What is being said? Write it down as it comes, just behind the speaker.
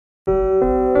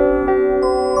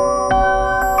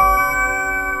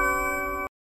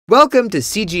Welcome to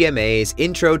CGMA's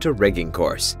Intro to Rigging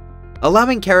course.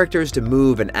 Allowing characters to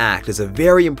move and act is a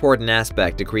very important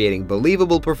aspect to creating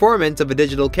believable performance of a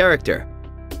digital character.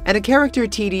 And a character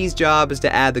TD's job is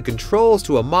to add the controls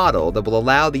to a model that will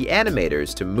allow the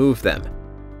animators to move them.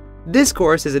 This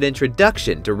course is an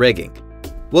introduction to rigging.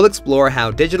 We'll explore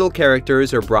how digital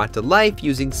characters are brought to life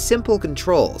using simple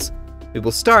controls. We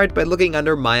will start by looking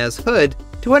under Maya's hood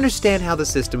to understand how the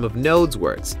system of nodes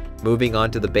works, moving on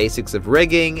to the basics of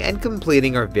rigging and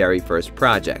completing our very first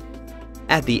project.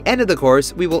 At the end of the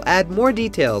course, we will add more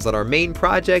details on our main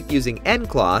project using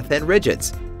nCloth and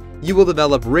rigids. You will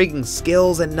develop rigging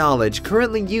skills and knowledge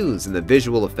currently used in the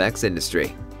visual effects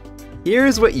industry.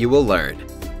 Here's what you will learn.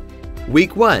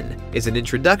 Week 1 is an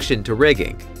introduction to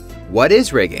rigging. What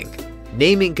is rigging?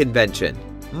 Naming convention,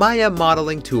 Maya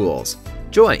modeling tools,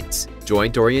 joints,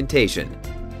 joint orientation.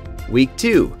 Week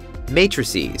 2,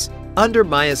 matrices, under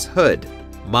Maya's hood,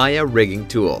 Maya rigging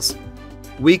tools.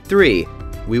 Week 3,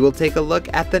 we will take a look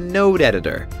at the node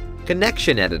editor,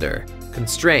 connection editor,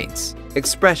 constraints,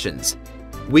 expressions.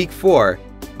 Week 4,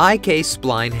 IK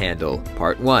spline handle,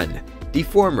 part 1,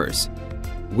 deformers.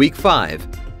 Week 5,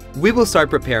 we will start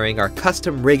preparing our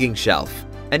custom rigging shelf,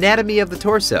 anatomy of the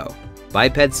torso,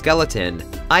 biped skeleton,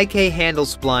 IK handle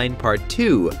spline part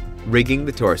 2, rigging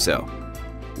the torso.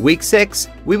 Week 6,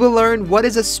 we will learn what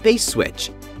is a space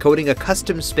switch, coding a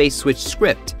custom space switch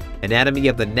script, anatomy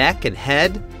of the neck and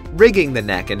head, rigging the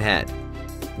neck and head.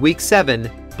 Week 7,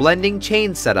 blending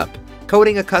chain setup,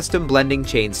 coding a custom blending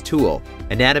chains tool,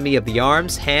 anatomy of the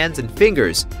arms, hands, and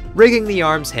fingers, rigging the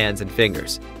arms, hands, and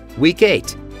fingers. Week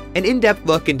 8, an in-depth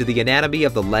look into the anatomy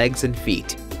of the legs and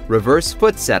feet, reverse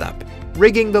foot setup,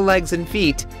 rigging the legs and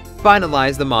feet,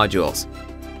 finalize the modules.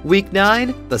 Week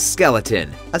 9, the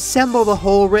skeleton, assemble the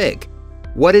whole rig.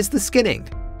 What is the skinning?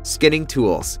 Skinning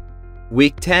tools.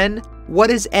 Week 10, what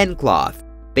is nCloth?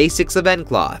 Basics of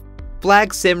nCloth,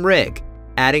 flag sim rig,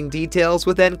 adding details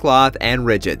with nCloth and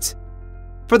rigids.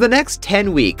 For the next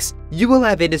 10 weeks, you will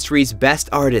have industry's best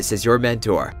artists as your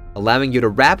mentor, allowing you to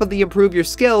rapidly improve your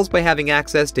skills by having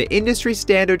access to industry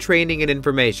standard training and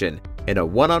information in a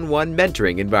one-on-one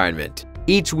mentoring environment.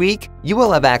 Each week, you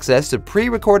will have access to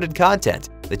pre-recorded content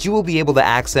that you will be able to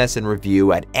access and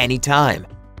review at any time,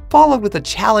 followed with a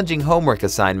challenging homework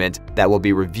assignment that will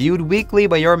be reviewed weekly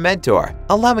by your mentor,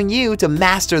 allowing you to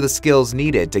master the skills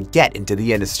needed to get into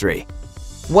the industry.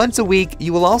 Once a week,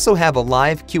 you will also have a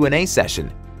live Q&A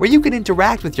session where you can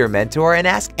interact with your mentor and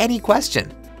ask any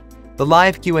question. The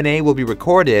live Q&A will be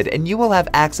recorded and you will have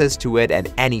access to it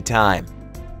at any time.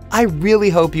 I really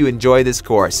hope you enjoy this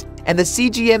course, and the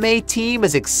CGMA team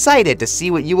is excited to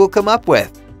see what you will come up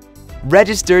with.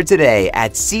 Register today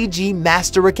at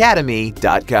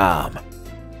cgmasteracademy.com.